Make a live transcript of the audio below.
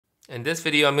In this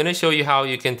video, I'm going to show you how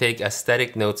you can take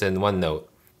aesthetic notes in OneNote.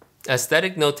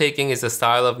 Aesthetic note-taking is a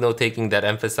style of note-taking that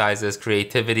emphasizes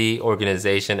creativity,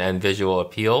 organization, and visual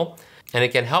appeal. And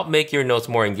it can help make your notes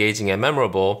more engaging and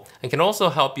memorable, and can also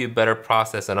help you better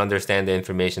process and understand the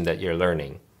information that you're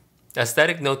learning.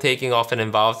 Aesthetic note-taking often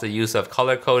involves the use of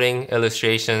color coding,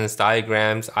 illustrations,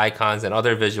 diagrams, icons, and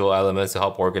other visual elements to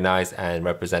help organize and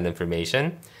represent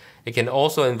information. It can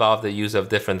also involve the use of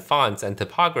different fonts and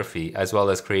typography, as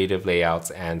well as creative layouts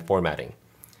and formatting.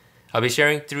 I'll be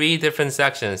sharing 3 different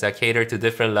sections that cater to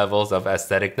different levels of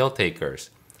aesthetic note takers.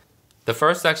 The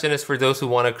first section is for those who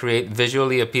want to create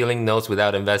visually appealing notes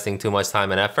without investing too much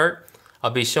time and effort. I'll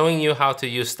be showing you how to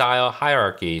use style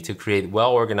hierarchy to create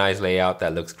well-organized layout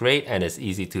that looks great and is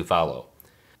easy to follow.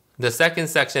 The second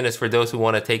section is for those who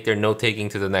want to take their note-taking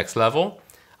to the next level.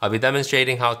 I'll be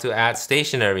demonstrating how to add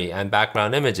stationery and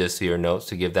background images to your notes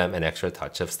to give them an extra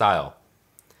touch of style.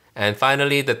 And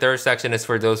finally, the third section is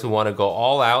for those who want to go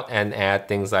all out and add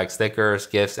things like stickers,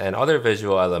 GIFs, and other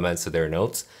visual elements to their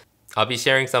notes. I'll be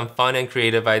sharing some fun and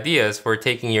creative ideas for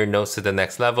taking your notes to the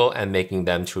next level and making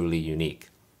them truly unique.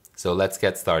 So let's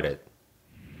get started.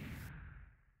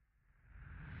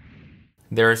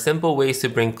 There are simple ways to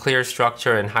bring clear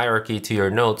structure and hierarchy to your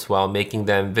notes while making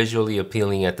them visually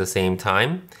appealing at the same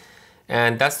time.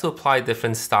 And that's to apply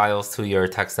different styles to your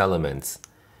text elements.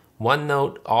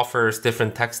 OneNote offers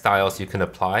different text styles you can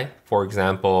apply. For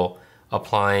example,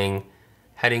 applying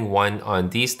heading 1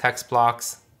 on these text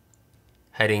blocks,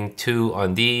 heading 2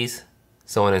 on these,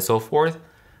 so on and so forth.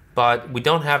 But we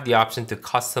don't have the option to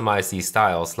customize these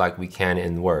styles like we can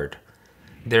in Word.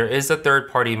 There is a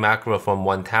third-party macro from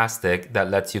Onetastic that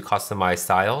lets you customize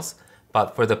styles,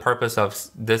 but for the purpose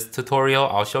of this tutorial,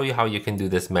 I'll show you how you can do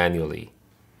this manually.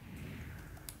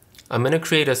 I'm going to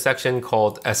create a section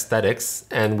called Aesthetics,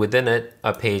 and within it,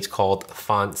 a page called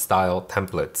Font Style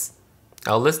Templates.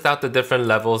 I'll list out the different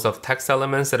levels of text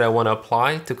elements that I want to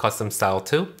apply to custom style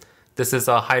to. This is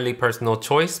a highly personal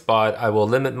choice, but I will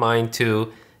limit mine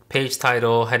to page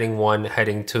title, heading 1,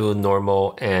 heading 2,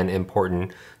 normal, and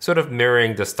important, sort of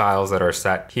mirroring the styles that are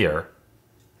set here.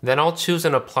 Then I'll choose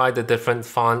and apply the different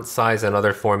font size and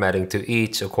other formatting to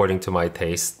each according to my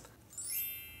taste.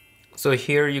 So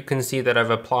here you can see that I've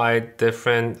applied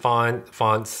different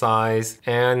font size,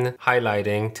 and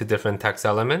highlighting to different text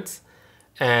elements.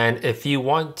 And if you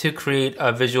want to create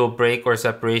a visual break or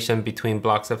separation between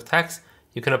blocks of text,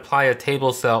 you can apply a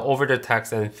table cell over the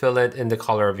text and fill it in the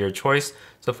color of your choice.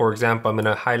 So for example, I'm going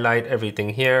to highlight everything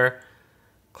here,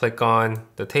 click on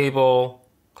the table,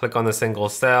 click on the single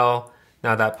cell.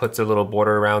 Now that puts a little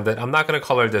border around it. I'm not going to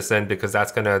color this in because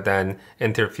that's going to then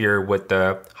interfere with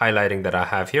the highlighting that I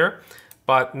have here.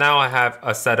 But now I have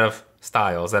a set of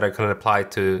styles that I can apply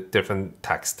to different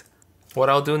text. What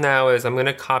I'll do now is I'm going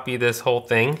to copy this whole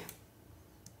thing,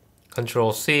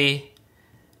 Control C,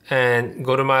 and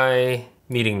go to my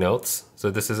meeting notes. So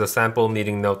this is a sample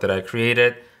meeting note that I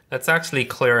created. Let's actually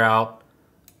clear out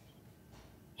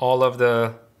all of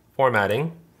the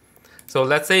formatting. So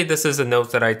let's say this is a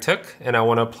note that I took and I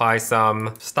want to apply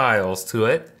some styles to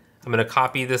it. I'm going to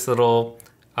copy this little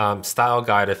style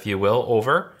guide, if you will,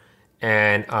 over,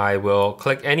 and I will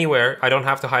click anywhere. I don't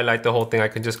have to highlight the whole thing. I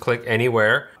can just click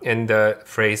anywhere in the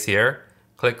phrase here.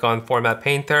 Click on Format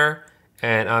Painter,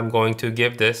 and I'm going to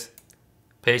give this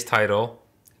page title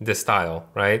this style,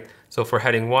 right? So for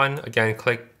heading 1, again,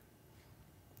 click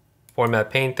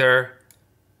Format Painter,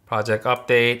 Project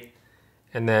Update,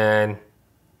 and then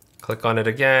click on it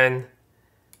again,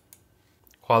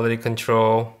 Quality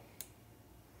Control,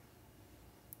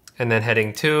 and then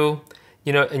heading 2,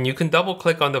 and you can double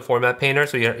click on the Format Painter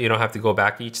so you don't have to go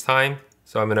back each time.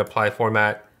 So I'm going to apply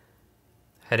Format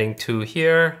heading 2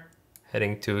 here,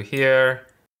 heading 2 here.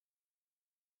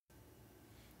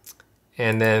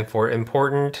 And then for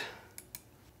important,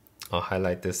 I'll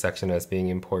highlight this section as being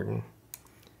important.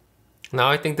 Now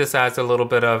I think this adds a little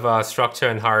bit of structure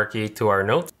and hierarchy to our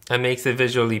notes and makes it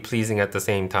visually pleasing at the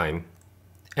same time.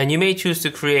 And you may choose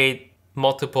to create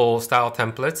multiple style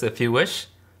templates if you wish.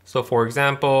 So for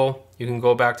example, you can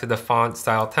go back to the font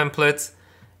style templates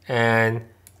and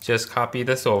just copy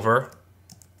this over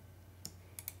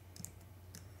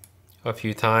a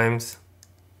few times.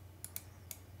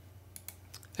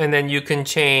 And then you can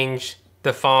change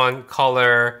the font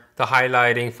color, the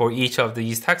highlighting for each of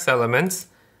these text elements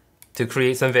to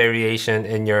create some variation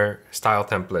in your style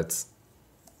templates.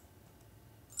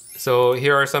 So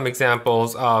here are some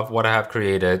examples of what I have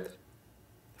created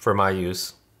for my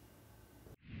use.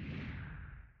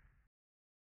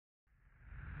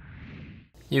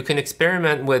 You can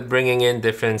experiment with bringing in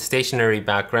different stationery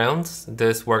backgrounds.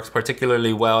 This works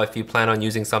particularly well if you plan on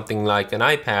using something like an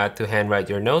iPad to handwrite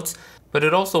your notes, but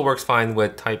it also works fine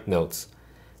with typed notes.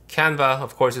 Canva,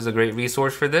 of course, is a great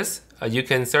resource for this. You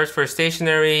can search for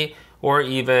stationery or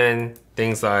even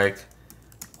things like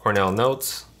Cornell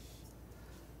Notes.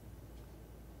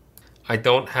 I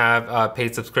don't have a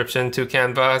paid subscription to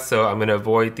Canva, so I'm going to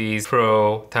avoid these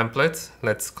pro templates.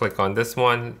 Let's click on this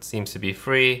one. It seems to be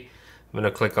free. I'm going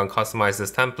to click on customize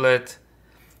this template,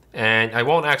 and I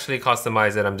won't actually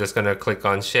customize it. I'm just going to click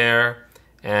on share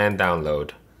and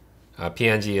download.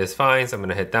 PNG is fine, so I'm going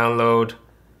to hit download.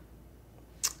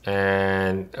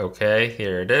 And okay,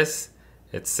 here it is.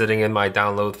 It's sitting in my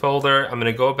download folder. I'm going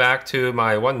to go back to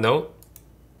my OneNote,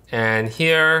 and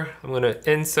here I'm going to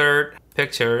insert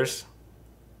pictures.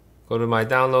 Go to my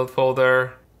download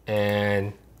folder,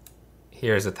 and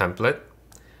here's a template.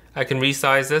 I can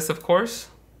resize this, of course.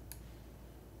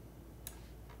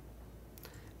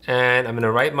 And I'm going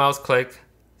to right mouse click,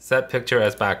 set picture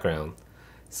as background.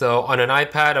 So on an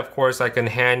iPad, of course, I can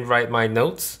hand write my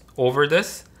notes over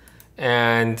this.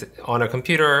 And on a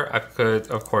computer, I could,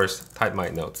 of course, type my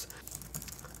notes.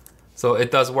 So it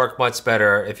does work much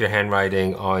better if you're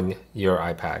handwriting on your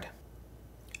iPad.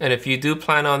 And if you do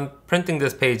plan on printing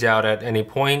this page out at any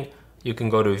point, you can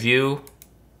go to View,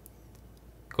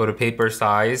 go to Paper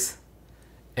Size.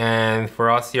 And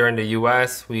for us here in the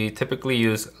US, we typically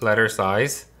use letter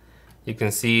size. You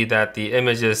can see that the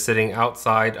image is sitting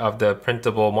outside of the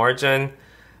printable margin.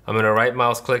 I'm going to right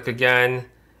mouse click again,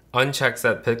 uncheck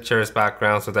set picture as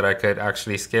background so that I could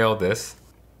actually scale this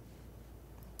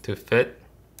to fit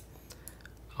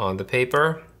on the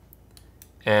paper,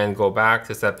 and go back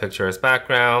to set picture as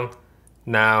background.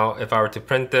 Now, if I were to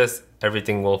print this,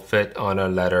 everything will fit on a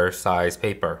letter size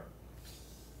paper.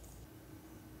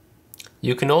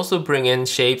 You can also bring in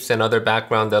shapes and other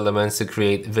background elements to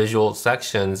create visual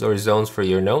sections or zones for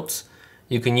your notes.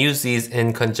 You can use these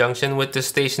in conjunction with the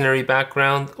stationery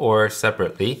background or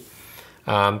separately.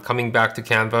 Coming back to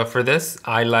Canva for this,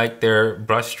 I like their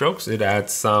brush strokes. It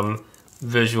adds some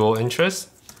visual interest.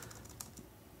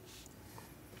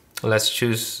 Let's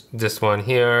choose this one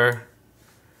here.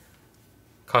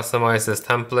 Customize this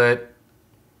template.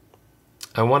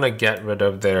 I want to get rid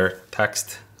of their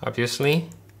text, obviously,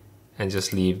 and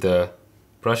just leave the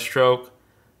brush stroke.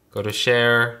 Go to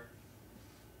share,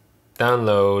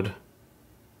 download,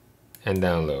 and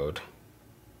download.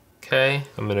 Okay,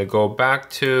 I'm going to go back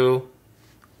to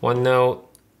OneNote,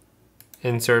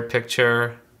 insert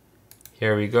picture.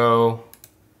 Here we go.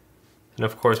 And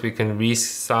of course, we can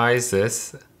resize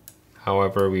this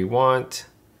however we want.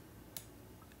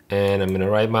 And I'm going to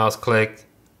right mouse click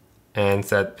and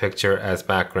set picture as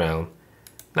background.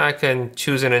 Now I can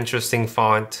choose an interesting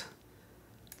font.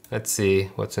 Let's see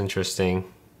what's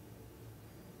interesting.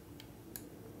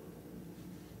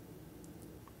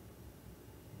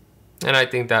 And I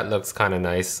think that looks kind of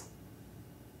nice.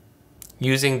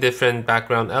 Using different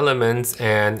background elements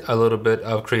and a little bit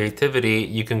of creativity,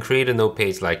 you can create a note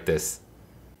page like this.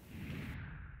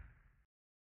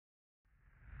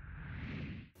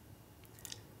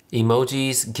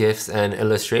 Emojis, GIFs, and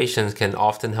illustrations can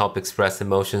often help express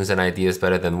emotions and ideas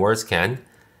better than words can.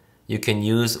 You can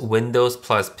use Windows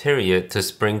plus period to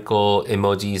sprinkle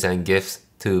emojis and GIFs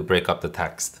to break up the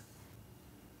text.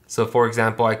 So for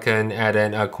example, I can add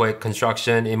in a quick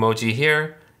construction emoji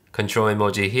here, control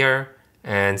emoji here,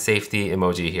 and safety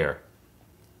emoji here.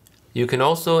 You can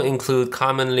also include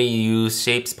commonly used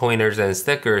shapes, pointers, and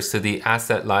stickers to the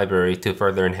asset library to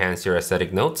further enhance your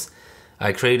aesthetic notes.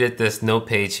 I created this note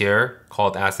page here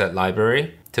called Asset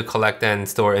Library to collect and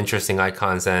store interesting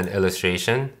icons and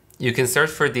illustration. You can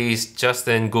search for these just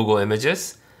in Google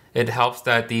Images. It helps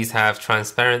that these have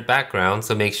transparent backgrounds,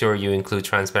 so make sure you include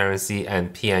transparency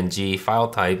and PNG file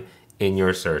type in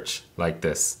your search, like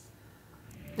this.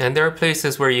 And there are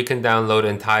places where you can download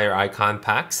entire icon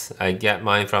packs. I get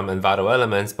mine from Envato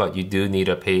Elements, but you do need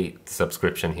a paid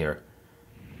subscription here.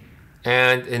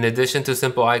 And in addition to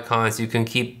simple icons, you can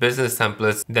keep business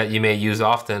templates that you may use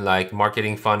often, like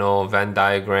marketing funnel, Venn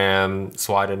diagram,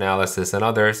 SWOT analysis, and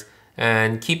others,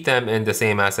 and keep them in the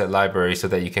same asset library so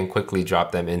that you can quickly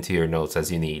drop them into your notes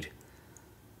as you need.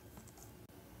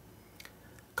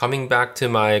 Coming back to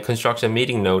my construction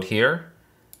meeting note here,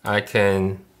 I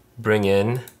can bring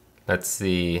in, let's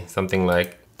see, something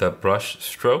like the brush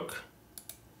stroke.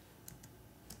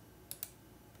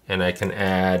 And I can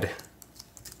add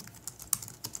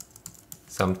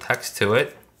some text to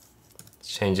it,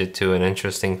 change it to an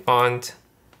interesting font,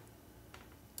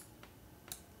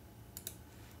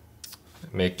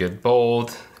 make it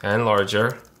bold and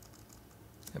larger,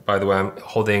 By the way, I'm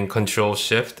holding Control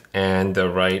Shift and the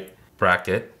right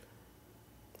bracket,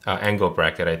 angle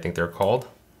bracket I think they're called.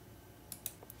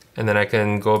 And then I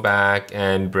can go back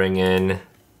and bring in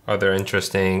other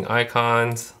interesting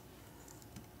icons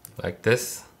like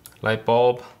this light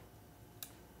bulb.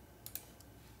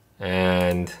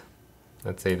 And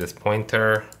let's say this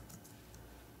pointer.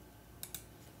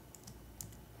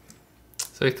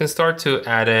 So you can start to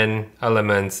add in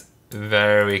elements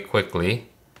very quickly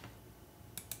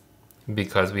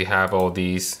because we have all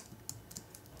these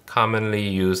commonly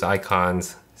used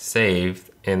icons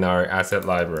saved in our asset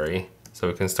library. So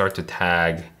we can start to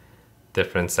tag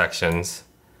different sections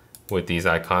with these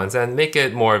icons and make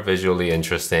it more visually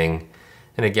interesting.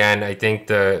 And again, I think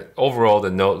overall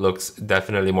the note looks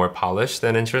definitely more polished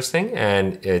than interesting,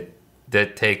 and it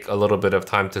did take a little bit of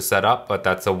time to set up, but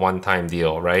that's a one-time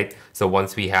deal, right? So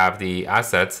once we have the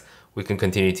assets, we can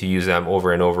continue to use them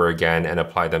over and over again and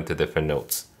apply them to different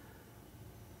notes.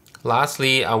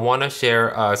 Lastly, I want to share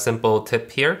a simple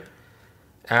tip here.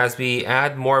 As we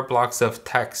add more blocks of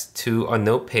text to a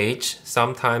note page,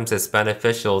 sometimes it's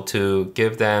beneficial to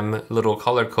give them little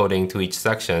color coding to each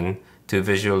section to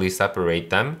visually separate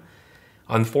them.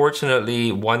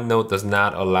 Unfortunately, OneNote does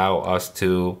not allow us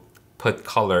to put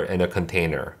color in a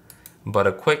container. But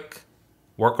a quick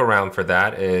workaround for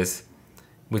that is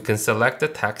we can select the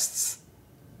texts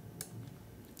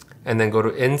and then go to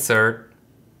Insert,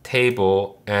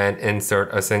 Table, and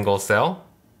insert a single cell.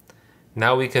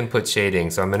 Now we can put shading.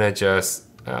 So I'm gonna just,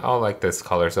 I'll like this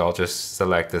color, so I'll just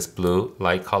select this blue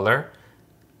light color,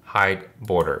 hide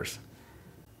borders.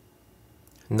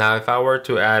 Now if I were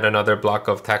to add another block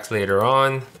of text later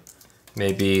on,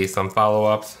 maybe some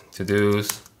follow-ups,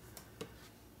 to-dos,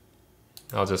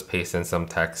 I'll just paste in some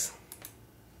text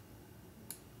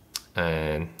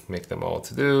and make them all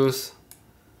to-dos.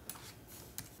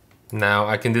 Now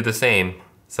I can do the same.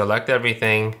 Select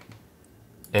everything,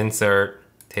 insert,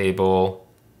 table,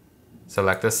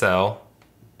 select a cell,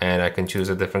 and I can choose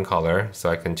a different color. So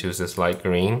I can choose this light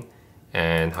green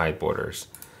and hide borders.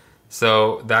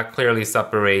 So that clearly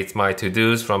separates my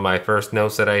to-dos from my first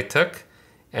notes that I took.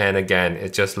 And again,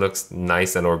 it just looks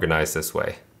nice and organized this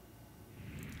way.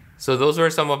 So those were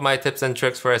some of my tips and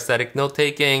tricks for aesthetic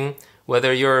note-taking.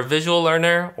 Whether you're a visual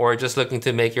learner or just looking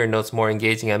to make your notes more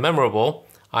engaging and memorable,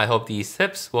 I hope these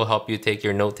tips will help you take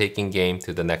your note-taking game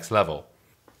to the next level.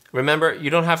 Remember, you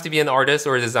don't have to be an artist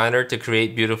or a designer to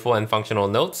create beautiful and functional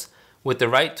notes. With the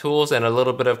right tools and a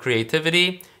little bit of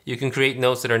creativity, you can create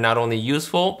notes that are not only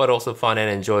useful, but also fun and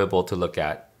enjoyable to look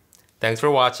at. Thanks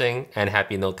for watching, and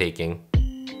happy note-taking.